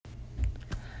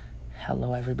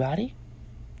Hello, everybody,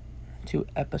 to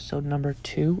episode number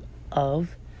 2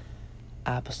 of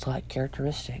Apostolic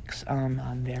Characteristics.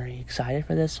 I'm very excited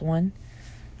for this one.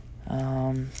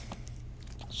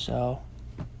 So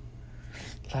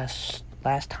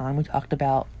last time we talked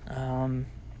about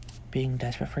being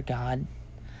desperate for God.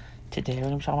 Today we're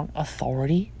going to be talking about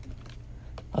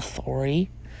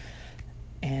authority,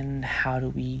 and how do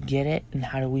we get it, and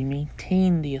how do we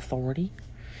maintain the authority.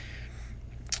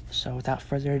 So without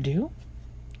further ado,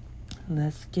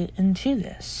 let's get into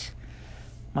this.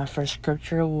 My first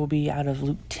scripture will be out of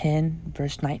Luke 10,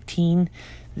 verse 19.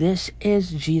 This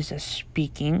is Jesus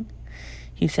speaking.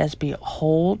 He says,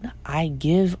 "Behold, I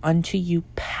give unto you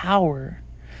power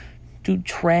to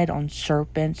tread on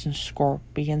serpents and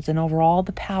scorpions and over all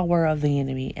the power of the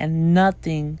enemy, and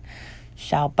nothing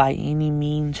shall by any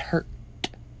means hurt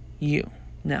you."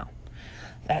 Now,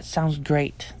 that sounds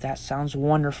great. That sounds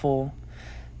wonderful.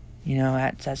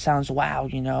 That sounds wow.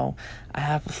 I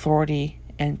have authority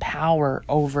and power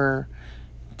over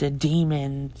the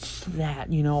demons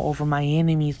over my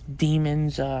enemies'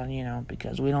 demons,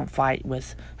 because we don't fight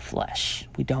with flesh.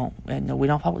 We don't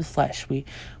fight with flesh.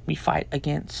 We fight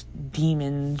against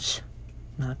demons,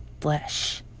 not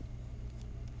flesh.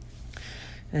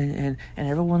 And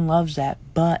everyone loves that,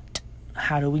 but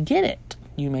how do we get it,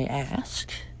 you may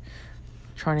ask?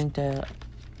 Turning to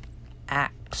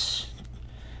Acts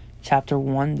chapter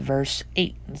 1, verse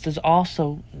 8. This is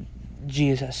also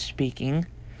Jesus speaking.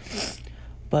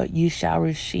 "But you shall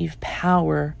receive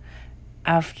power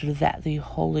after that the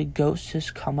Holy Ghost is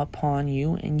come upon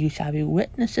you, and you shall be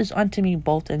witnesses unto me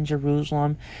both in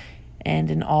Jerusalem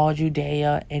and in all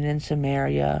Judea and in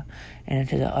Samaria and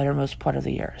into the uttermost part of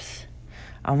the earth."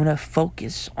 I'm going to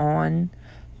focus on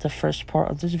the first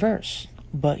part of this verse.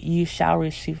 "But you shall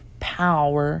receive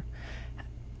power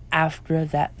after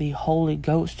that the Holy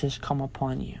Ghost has come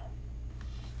upon you."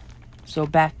 So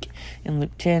back in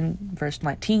Luke 10, verse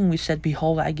 19, we said,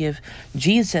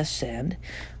 Jesus said,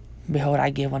 "Behold, I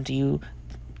give unto you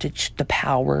the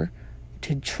power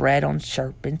to tread on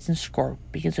serpents and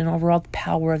scorpions and over all the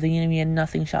power of the enemy, and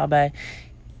nothing shall by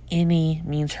any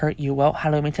means hurt you." Well,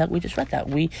 how do we make that? We just read that.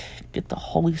 We get the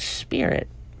Holy Spirit.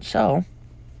 So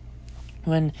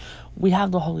when we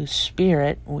have the Holy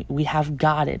Spirit, we have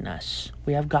God in us.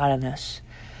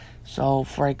 So,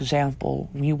 for example,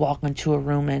 when you walk into a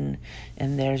room and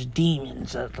there's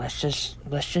demons, let's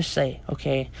just say,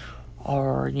 okay,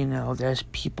 or there's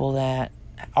people that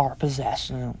are possessed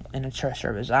in a church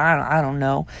service. I don't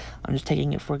know. I'm just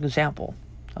taking it for example.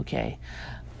 Okay,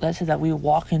 let's say that we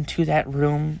walk into that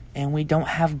room and we don't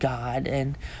have God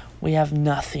and we have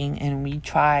nothing, and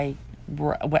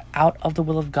we're out of the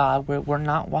will of God. We're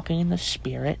not walking in the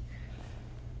Spirit.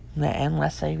 And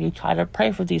let's say we try to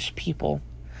pray for these people.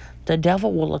 The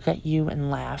devil will look at you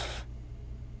and laugh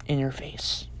in your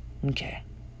face. Okay.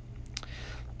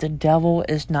 The devil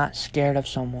is not scared of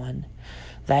someone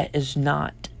that is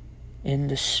not in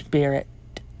the Spirit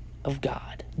of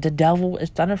God. The devil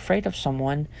is not afraid of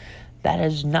someone that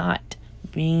is not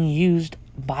being used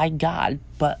by God,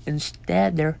 but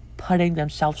instead they're putting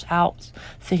themselves out,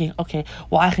 thinking, okay,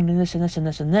 well, I can do this and this and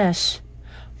this and this,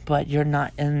 but you're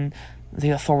not in the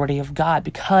authority of God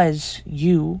because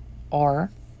you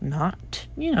are not,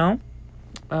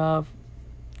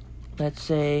 let's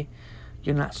say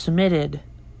you're not submitted.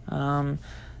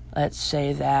 Let's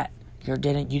say that you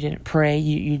didn't pray,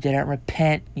 you didn't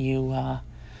repent, you're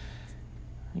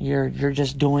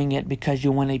just doing it because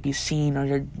you want to be seen, or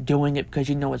you're doing it because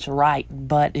you know it's right.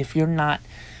 But if you're not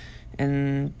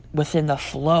within the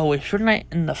flow, if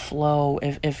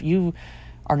you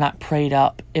are not prayed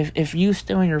up, if you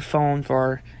stay on your phone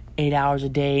for 8 hours a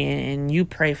day and you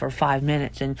pray for 5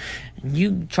 minutes and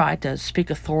you try to speak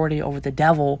authority over the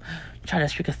devil, try to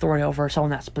speak authority over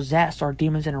someone that's possessed or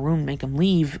demons in a room, make them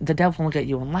leave, the devil will look at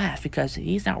you and laugh because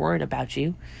he's not worried about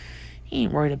you. He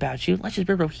ain't worried about you. Let's just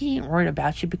be real. He ain't worried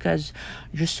about you because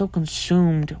you're so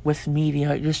consumed with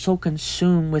media. You're so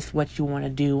consumed with what you want to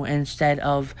do instead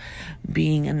of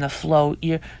being in the flow.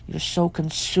 You're so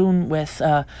consumed with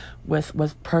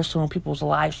personal people's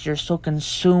lives. You're so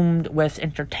consumed with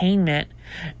entertainment,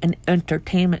 and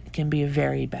entertainment can be a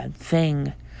very bad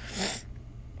thing.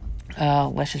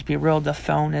 Let's just be real. The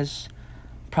phone is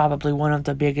probably one of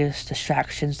the biggest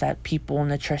distractions that people in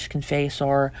the church can face,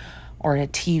 or the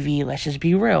TV. Let's just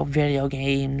be real. Video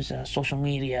games, social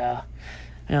media,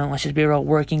 let's just be real.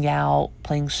 Working out,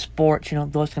 playing sports,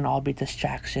 those can all be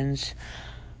distractions.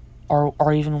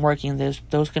 Or even working,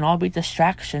 those can all be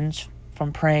distractions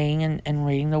from praying and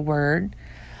reading the Word.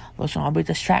 Those will all be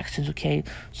distractions, okay?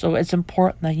 So it's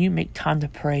important that you make time to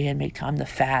pray and make time to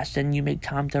fast and you make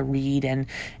time to read and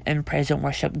praise and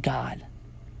worship God.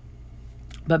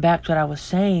 But back to what I was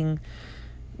saying,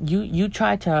 you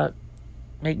try to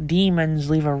make demons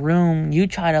leave a room. You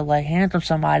try to lay hands on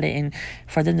somebody and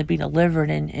for them to be delivered,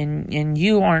 and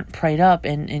you aren't prayed up,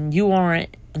 and you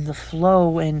aren't in the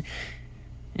flow, and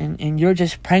you're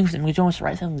just praying for them. You know it's the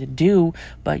right thing to do,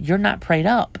 but you're not prayed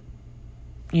up.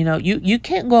 You know, you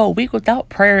can't go a week without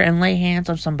prayer and lay hands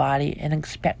on somebody and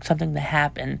expect something to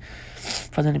happen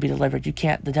for them to be delivered. You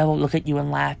can't. The devil will look at you and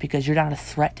laugh because you're not a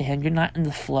threat to him. You're not in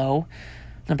the flow.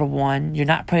 Number one, you're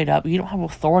not prayed up. You don't have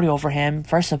authority over him,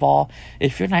 first of all,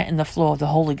 if you're not in the flow of the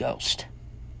Holy Ghost.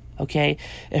 Okay?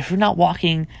 If you're not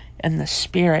walking in the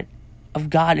Spirit of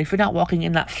God, if you're not walking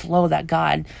in that flow that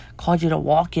God called you to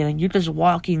walk in, and you're just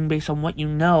walking based on what you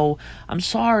know, I'm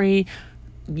sorry,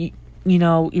 you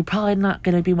know, you're probably not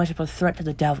going to be much of a threat to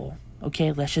the devil.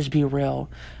 Okay? Let's just be real.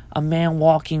 A man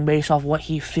walking based off what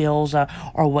he feels or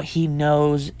what he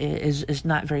knows is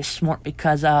not very smart,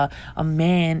 because a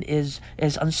man is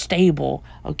unstable.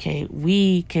 Okay,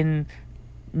 we can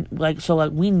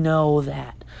we know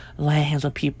that laying hands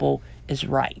on people is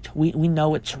right. We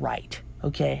know it's right.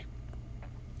 Okay,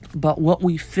 but what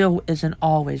we feel isn't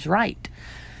always right.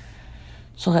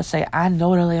 So let's say I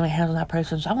know to lay my hands on that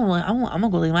person, so I'm gonna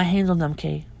go lay my hands on them.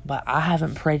 Okay, but I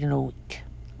haven't prayed in a week.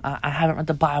 I haven't read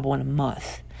the Bible in a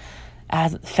month. I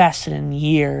haven't fasted in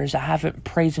years. I haven't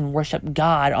praised and worshiped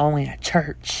God only at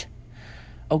church.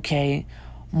 Okay,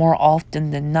 more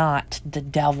often than not, the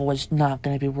devil is not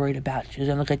going to be worried about you. He's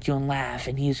going to look at you and laugh,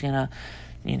 and he's going to,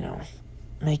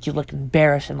 make you look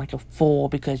embarrassed and like a fool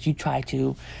because you try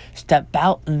to step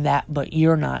out in that, but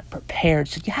you're not prepared.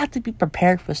 So you have to be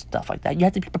prepared for stuff like that. You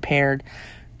have to be prepared.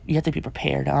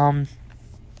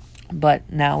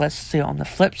 But now let's say on the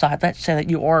flip side, let's say that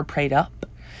you are prayed up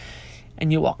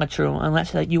and you walk in the truth, and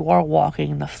let's say that you are walking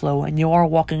in the flow and you are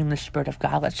walking in the Spirit of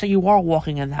God. Let's say you are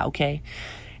walking in that, okay,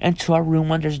 into a room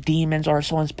when there's demons or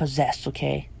someone's possessed,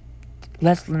 okay.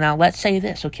 Let's say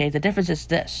this, okay. The difference is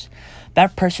this: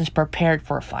 that person's prepared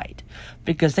for a fight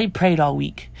because they prayed all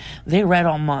week, they read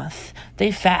all month,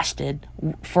 they fasted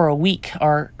for a week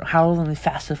or however long they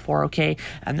fasted for, okay,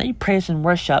 and they praise and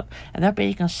worship, and they're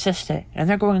being consistent, and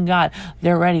they're going to God.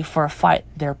 They're ready for a fight.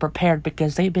 They're prepared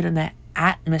because they've been in that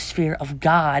atmosphere of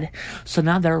God. So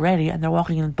now they're ready, and they're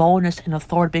walking in boldness and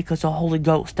authority because of the Holy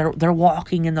Ghost. They're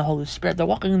walking in the Holy Spirit. They're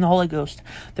walking in the Holy Ghost.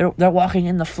 They're walking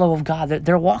in the flow of God.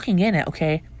 They're walking in it,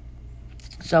 okay?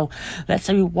 So let's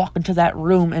say we walk into that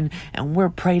room and we're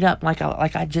prayed up, like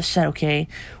I just said, okay?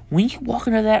 When you walk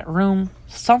into that room,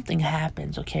 something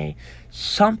happens, okay?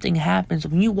 Something happens.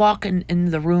 When you walk in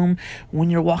the room,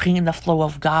 when you're walking in the flow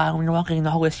of God, when you're walking in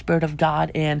the Holy Spirit of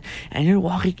God, and you're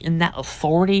walking in that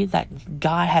authority that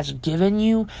God has given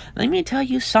you, let me tell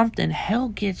you something. Hell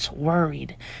gets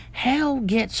worried. Hell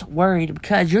gets worried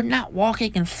because you're not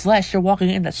walking in flesh, you're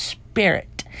walking in the Spirit.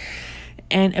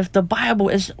 And if the Bible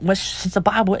is, since the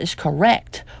Bible is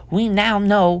correct, we now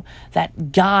know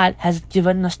that God has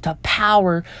given us the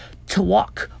power to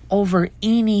walk over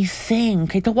anything.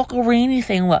 Okay, to walk over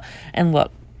anything. Look,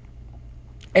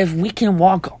 if we can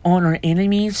walk on our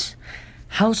enemies,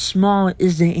 how small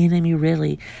is the enemy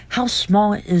really? How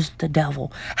small is the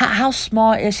devil? How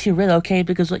small is he really? Okay,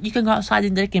 because you can go outside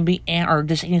and there can be ant or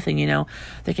just anything,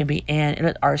 There can be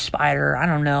ant or a spider. I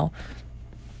don't know.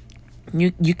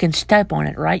 You can step on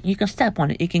it, right? You can step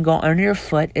on it. It can go under your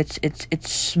foot. It's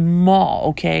small,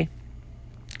 okay?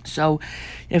 So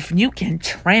if you can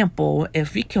trample,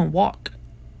 if you can walk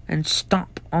and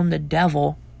stomp on the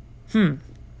devil,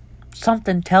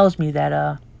 something tells me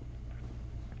that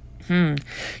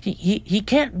he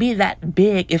can't be that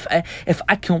big. If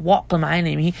I can walk on my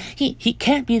enemy, he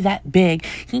can't be that big.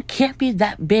 He can't be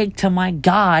that big to my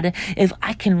God if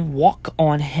I can walk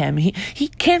on him. He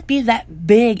can't be that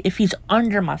big if he's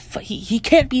under my foot. He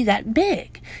can't be that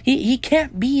big. He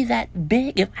can't be that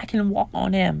big if I can walk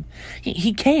on him.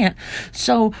 He can't.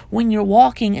 So when you're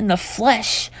walking in the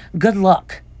flesh, good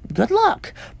luck.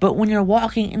 But when you're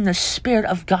walking in the Spirit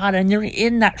of God and you're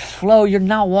in that flow, you're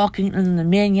now walking in the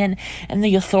dominion and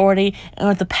the authority and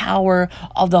with the power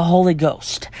of the Holy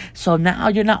Ghost. So now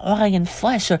you're not walking in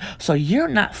flesh, so you're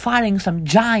not fighting some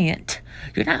giant.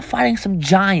 You're not fighting some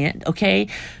giant, okay?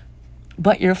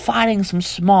 But you're fighting some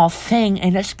small thing,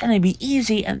 and it's going to be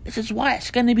easy, and this is why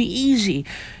it's going to be easy.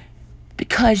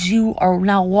 Because you are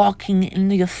now walking in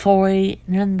the authority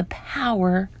and in the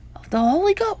power of the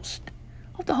Holy Ghost.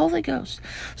 The Holy Ghost.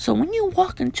 So when you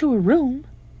walk into a room,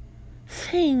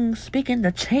 things begin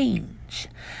to change.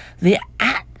 The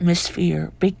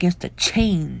atmosphere begins to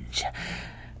change.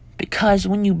 Because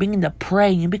when you begin to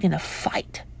pray, you begin to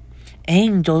fight,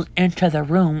 angels enter the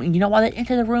room. And you know why they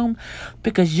enter the room?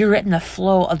 Because you're in the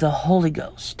flow of the Holy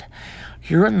Ghost.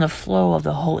 You're in the flow of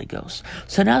the Holy Ghost.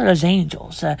 So now there's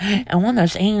angels. And when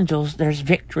there's angels, there's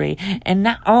victory. And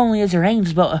not only is there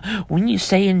angels, but when you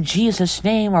say in Jesus'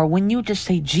 name, or when you just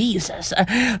say Jesus,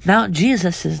 now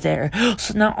Jesus is there.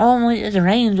 So not only is there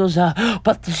angels,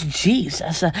 but there's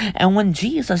Jesus. And when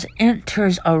Jesus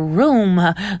enters a room,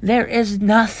 there is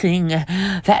nothing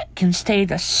that can stay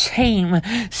the same.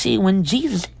 See, when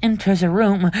Jesus enters a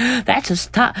room, that's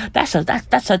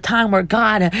a time where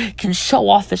God can show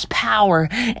off his power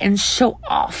and show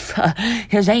off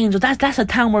his angels. That's a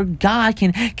time where God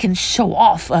can show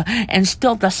off and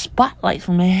steal the spotlight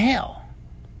from hell.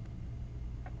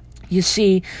 You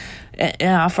see,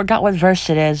 I forgot what verse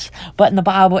it is, but in the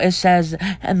Bible it says,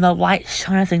 "And the light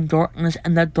shineth in darkness,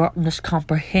 and the darkness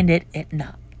comprehended it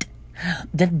not."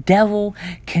 The devil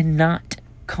cannot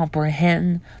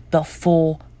comprehend the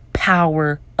full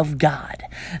power of God.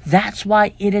 That's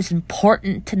why it is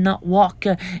important to not walk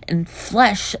in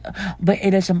flesh, but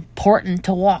it is important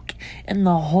to walk in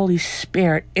the Holy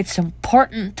Spirit. It's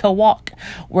important to walk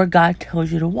where God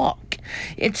tells you to walk.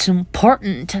 It's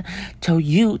important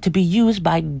to be used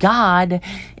by God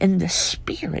in the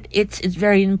Spirit. It's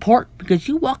very important, because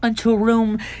you walk into a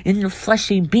room in your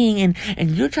fleshly being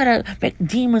and you try to make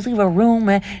demons leave a room,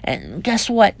 and guess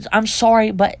what? I'm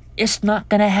sorry, but it's not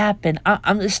gonna happen.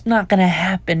 It's not gonna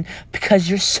happen, because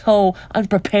you're so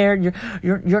unprepared.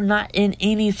 You're not in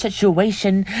any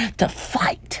situation to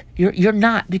fight. You're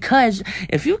not, because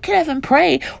if you can't even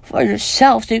pray for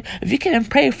yourself, if you can't even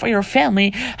pray for your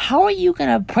family, how are you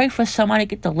gonna pray for somebody to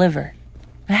get delivered?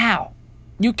 How?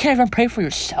 You can't even pray for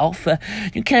yourself.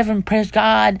 You can't even praise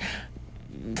God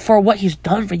for what he's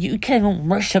done for you. You can't even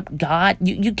worship God.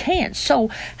 You can't. So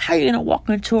how are you going to walk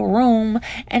into a room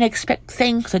and expect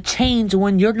things to change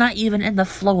when you're not even in the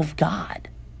flow of God?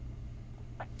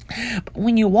 But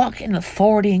when you walk in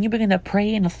authority and you begin to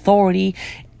pray in authority,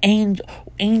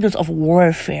 angels of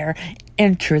warfare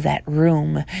enter that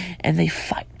room, and they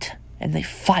fight, and they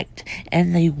fight,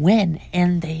 and they win,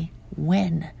 and they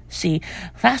win. See,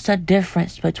 that's the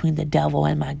difference between the devil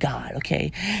and my God,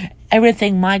 okay?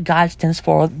 Everything my God stands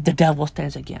for, the devil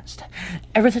stands against.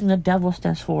 Everything the devil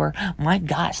stands for, my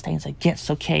God stands against,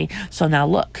 okay? So now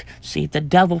look, see, the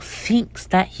devil thinks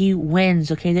that he wins,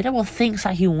 okay? The devil thinks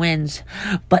that he wins,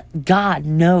 but God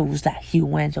knows that he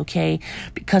wins, okay?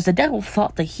 Because the devil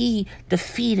thought that he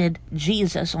defeated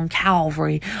Jesus on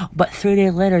Calvary, but 3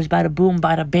 days later, bada boom,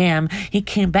 bada bam, he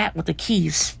came back with the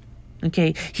keys.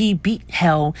 Okay, he beat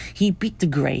hell, he beat the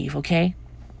grave, okay?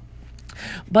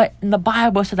 But in the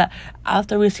Bible said that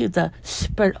after we receive the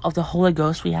Spirit of the Holy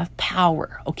Ghost, we have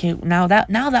power, okay? Now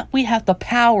that we have the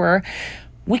power,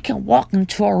 we can walk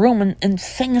into a room and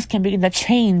things can begin to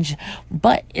change,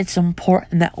 but it's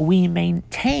important that we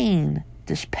maintain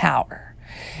this power.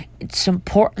 It's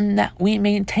important that we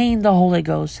maintain the Holy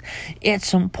Ghost.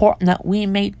 It's important that we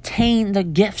maintain the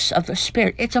gifts of the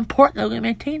Spirit. It's important that we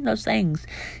maintain those things.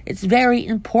 It's very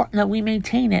important that we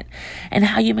maintain it. And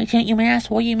how you maintain it, you may ask,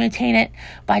 well, you maintain it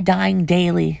by dying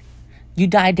daily. You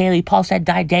die daily. Paul said,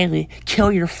 die daily.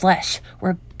 Kill your flesh.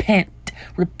 Repent.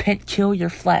 Repent. Kill your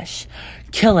flesh.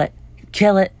 Kill it.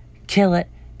 Kill it. Kill it.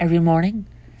 Every morning.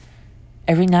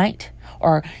 Every night.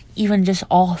 Or even just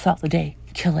all throughout the day.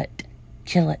 Kill it.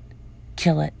 Kill it.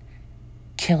 Kill it.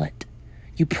 Kill it.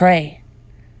 You pray.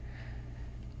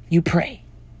 You pray.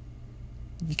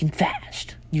 You can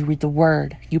fast. You read the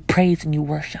word. You praise and you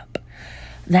worship.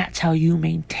 That's how you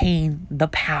maintain the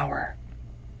power.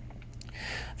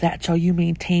 That's how you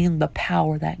maintain the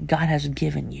power that God has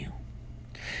given you.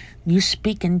 You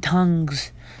speak in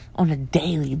tongues on a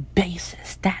daily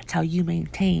basis. That's how you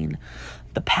maintain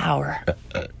the power.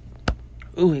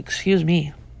 Ooh, excuse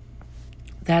me.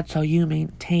 That's how you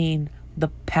maintain the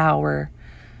power,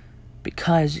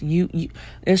 because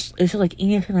it's just like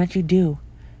anything that you do.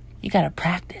 You gotta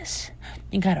practice.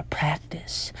 You gotta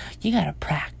practice. You gotta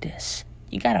practice.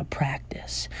 You gotta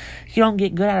practice. You don't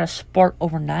get good at a sport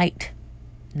overnight.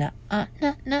 No.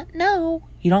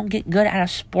 You don't get good at a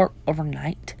sport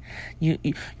overnight. You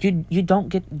don't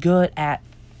get good at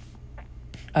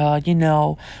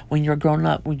when you're growing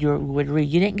up, when you would read.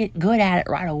 You didn't get good at it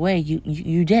right away.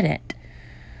 You didn't.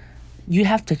 You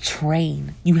have to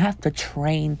train. You have to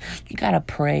train. You gotta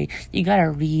pray. You gotta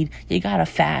read. You gotta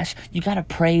fast. You gotta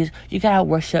praise. You gotta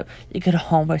worship. You gotta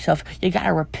humble yourself. You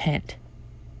gotta repent.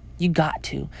 You got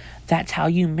to. That's how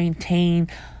you maintain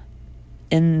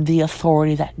in the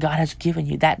authority that God has given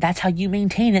you. That's how you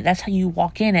maintain it. That's how you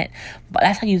walk in it. But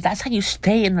that's how you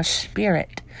stay in the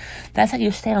Spirit. That's how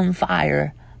you stay on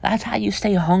fire. That's how you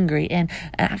stay hungry. And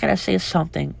I gotta say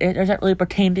something. It doesn't really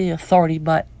pertain to the authority,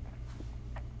 but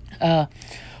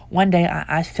one day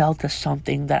I fell to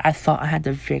something that I thought I had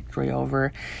the victory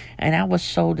over, and I was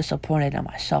so disappointed in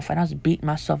myself, and I was beating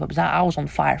myself up because I was on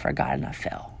fire for God, and I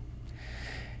fell.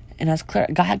 And as clear,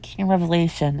 God gave me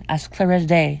revelation, as clear as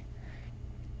day.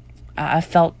 I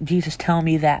felt Jesus tell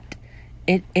me that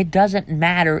it doesn't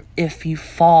matter if you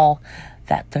fall,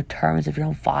 that determines if you're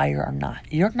on fire or not.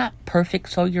 You're not perfect,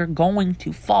 so you're going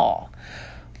to fall.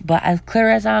 But as clear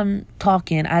as I'm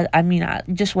talking, I mean,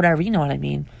 just whatever, you know what I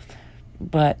mean.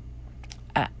 But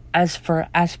as for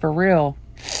real,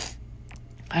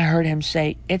 I heard him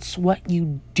say, it's what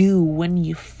you do when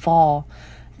you fall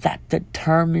that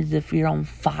determines if you're on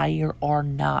fire or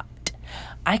not.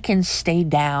 I can stay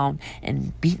down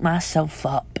and beat myself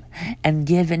up and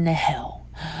give in to hell.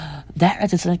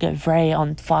 That is like a very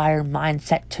on fire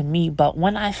mindset to me. But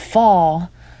when I fall,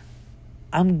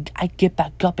 I get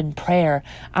back up in prayer.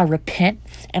 I repent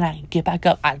and I get back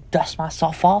up. I dust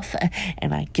myself off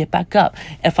and I get back up.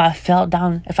 If I fell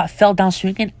down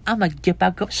swinging, I'm gonna get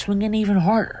back up swinging even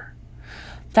harder.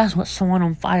 That's what someone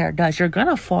on fire does. You're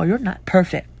gonna fall. You're not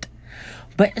perfect,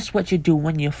 but it's what you do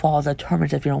when you fall that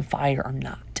determines if you're on fire or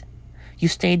not. You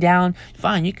stay down,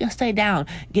 fine, you can stay down,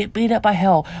 get beat up by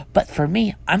hell. But for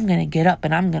me, I'm going to get up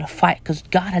and I'm going to fight because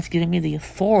God has given me the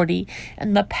authority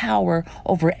and the power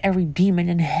over every demon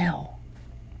in hell.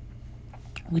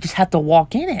 We just have to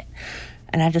walk in it.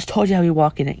 And I just told you how we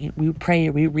walk in it. We pray,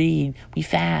 we read, we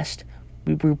fast,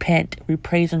 we repent, we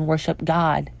praise and worship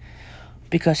God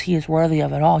because He is worthy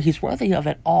of it all. He's worthy of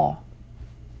it all.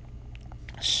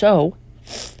 So,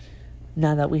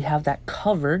 now that we have that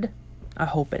covered, I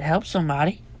hope it helps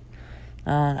somebody.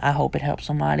 I hope it helps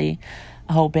somebody.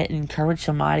 I hope it encourages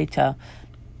somebody to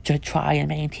try and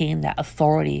maintain that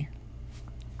authority.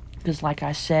 Because like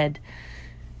I said,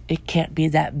 it can't be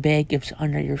that big if it's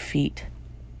under your feet.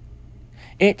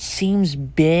 It seems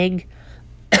big,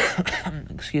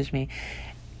 excuse me,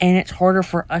 and it's harder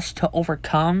for us to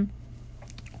overcome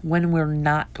when we're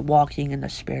not walking in the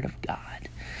Spirit of God.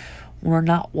 We're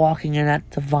not walking in that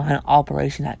divine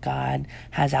operation that God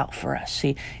has out for us.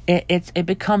 See, it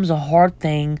becomes a hard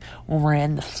thing when we're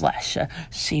in the flesh.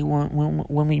 See,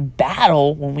 when we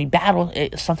battle,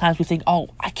 sometimes we think, oh,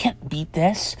 I can't beat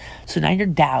this. So now you're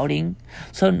doubting.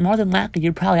 So more than likely,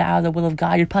 you're probably out of the will of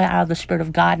God. You're probably out of the Spirit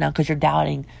of God now because you're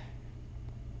doubting.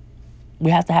 We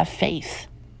have to have faith.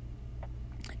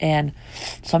 And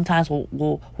sometimes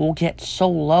we'll get so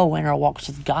low in our walks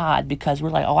with God because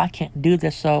we're like, oh, I can't do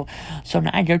this. So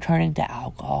now you're turning to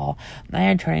alcohol. Now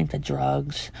you're turning to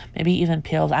drugs. Maybe even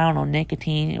pills. I don't know,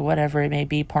 nicotine, whatever it may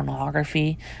be,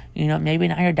 pornography. Maybe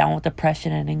now you're down with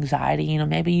depression and anxiety.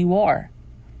 Maybe you are.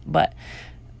 But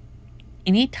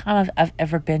anytime I've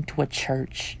ever been to a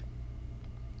church,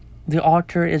 the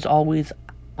altar is always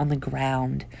on the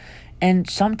ground. And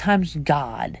sometimes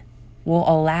God will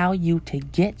allow you to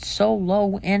get so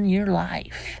low in your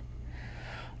life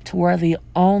to where the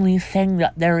only thing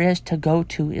that there is to go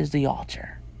to is the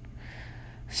altar.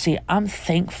 See, I'm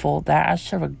thankful that I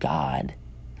serve a God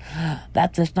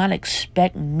that does not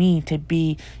expect me to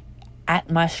be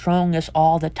at my strongest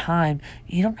all the time.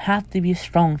 You don't have to be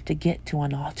strong to get to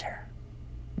an altar.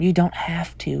 You don't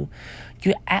have to.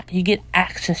 You get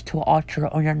access to an altar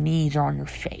on your knees or on your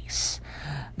face.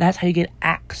 That's how you get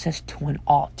access to an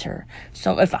altar.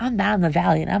 So if I'm down in the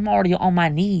valley and I'm already on my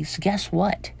knees, guess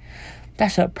what?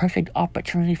 That's a perfect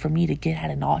opportunity for me to get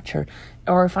at an altar.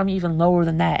 Or if I'm even lower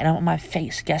than that and I'm on my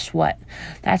face, guess what?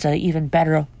 That's an even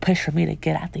better place for me to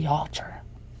get at the altar.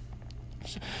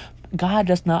 So God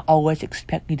does not always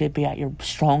expect you to be at your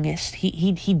strongest.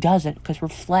 He doesn't, because we're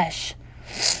flesh.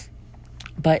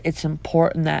 But it's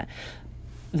important that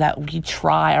we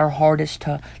try our hardest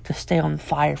to stay on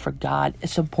fire for God.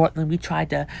 It's important that we try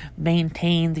to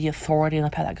maintain the authority and the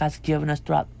power that God's given us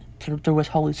through His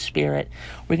Holy Spirit.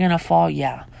 We're going to fall,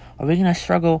 yeah. Are we going to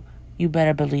struggle? You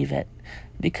better believe it.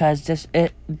 Because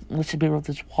let's be real,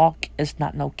 this walk is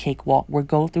not no cakewalk. We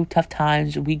go through tough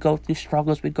times. We go through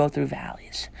struggles. We go through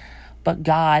valleys. But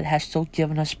God has still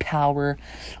given us power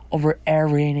over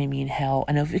every enemy in hell.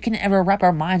 And if we can ever wrap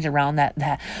our minds around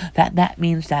that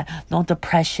means that no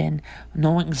depression,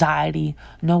 no anxiety,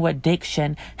 no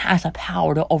addiction has the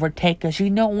power to overtake us.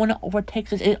 When it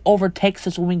overtakes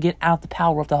us when we get out the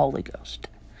power of the Holy Ghost.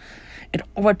 It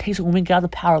overtakes us when we get out the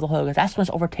power of the Holy Ghost. That's when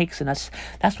it overtakes us.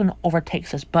 That's when it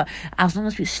overtakes us. But as long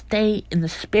as we stay in the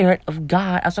Spirit of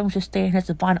God, as long as we stay in His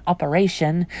divine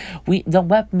operation, the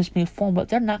weapons may form, but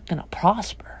they're not going to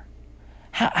prosper.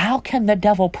 How can the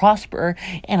devil prosper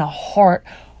in a heart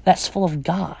that's full of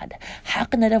God? How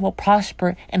can the devil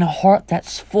prosper in a heart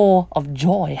that's full of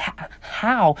joy?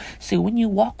 How? See, when you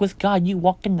walk with God, you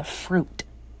walk in the fruit.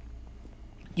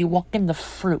 You walk in the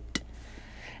fruit.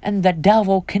 And the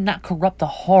devil cannot corrupt the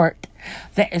heart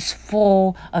that is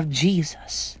full of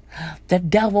Jesus. The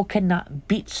devil cannot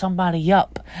beat somebody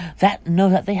up that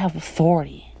knows that they have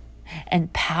authority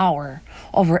and power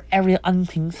over every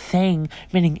unclean thing,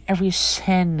 meaning every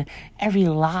sin, every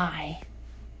lie.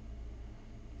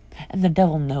 And the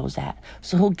devil knows that.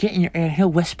 So he'll get in your ear and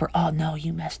he'll whisper, oh no,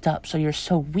 you messed up, so you're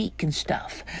so weak and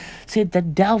stuff. See, the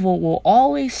devil will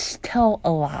always tell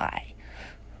a lie.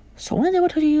 So when they will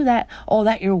tell you that,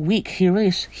 that you're weak, he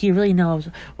really knows,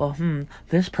 well,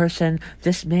 this person,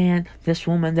 this man, this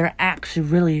woman, they're actually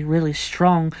really, really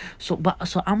strong. So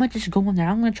I'm going to just go in there.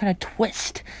 I'm going to try to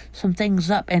twist some things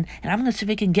up and I'm going to see if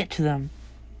we can get to them.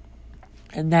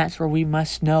 And that's where we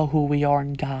must know who we are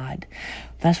in God.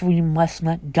 That's where we must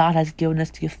know God has given us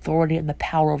the authority and the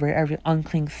power over every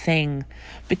unclean thing,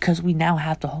 because we now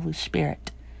have the Holy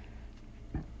Spirit.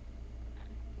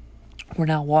 We're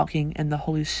now walking in the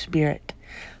Holy Spirit.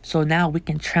 So now we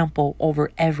can trample over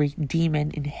every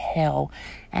demon in hell,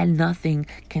 and nothing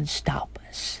can stop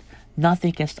us.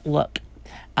 Nothing can look.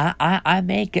 I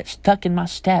may get stuck in my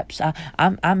steps.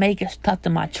 I may get stuck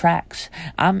in my tracks.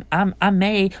 I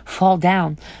may fall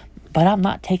down, but I'm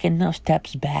not taking no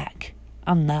steps back.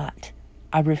 I'm not.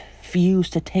 I refuse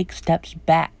to take steps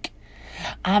back.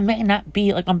 I may not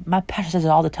be, like my pastor says it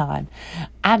all the time,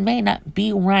 I may not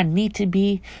be where I need to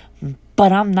be,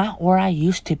 but I'm not where I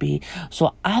used to be.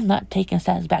 So I'm not taking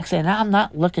steps back, saying I'm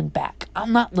not looking back.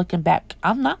 I'm not looking back.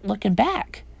 I'm not looking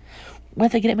back. We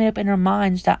have to get it made up in our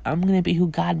minds that I'm going to be who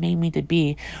God made me to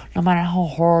be. No matter how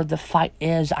hard the fight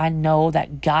is, I know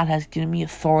that God has given me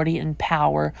authority and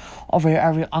power over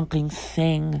every unclean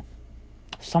thing.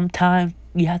 Sometimes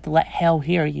you have to let hell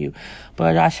hear you.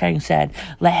 But as Josh Hagen said,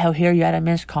 let hell hear you at a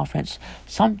men's conference.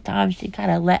 Sometimes you got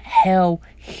to let hell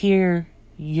hear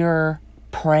your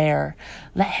prayer.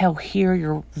 Let hell hear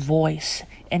your voice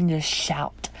and your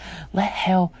shout. Let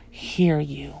hell hear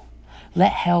you.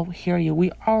 Let hell hear you.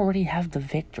 We already have the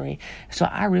victory. So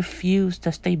I refuse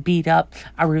to stay beat up.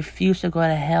 I refuse to go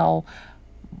to hell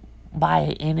by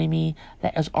an enemy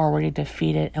that is already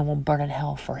defeated and will burn in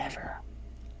hell forever.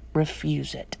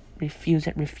 Refuse it. Refuse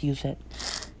it. Refuse it.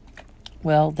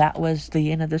 Well, that was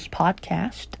the end of this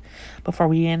podcast. Before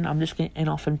we end, I'm just going to end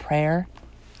off in prayer.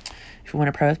 If you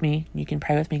want to pray with me, you can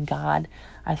pray with me. God,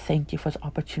 I thank you for this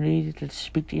opportunity to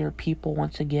speak to your people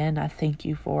once again. I thank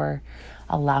you for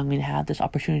allowing me to have this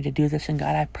opportunity to do this. And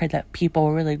God, I pray that people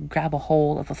will really grab a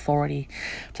hold of authority.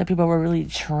 That people will really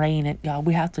train it, God.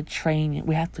 We have to train.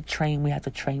 We have to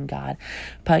train, God.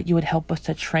 But you would help us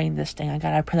to train this thing.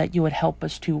 God, I pray that you would help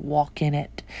us to walk in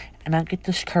it and not get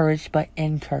discouraged, but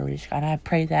encouraged. God, I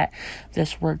pray that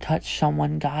this word touch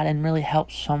someone, God, and really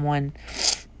help someone.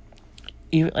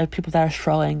 Even like people that are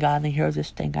struggling, God, and they hear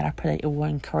this thing, God, I pray that it will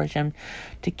encourage them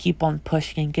to keep on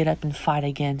pushing and get up and fight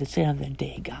again to see another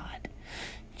day, God.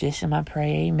 Just in my prayer,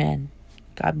 amen.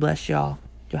 God bless y'all.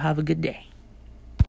 You'll have a good day.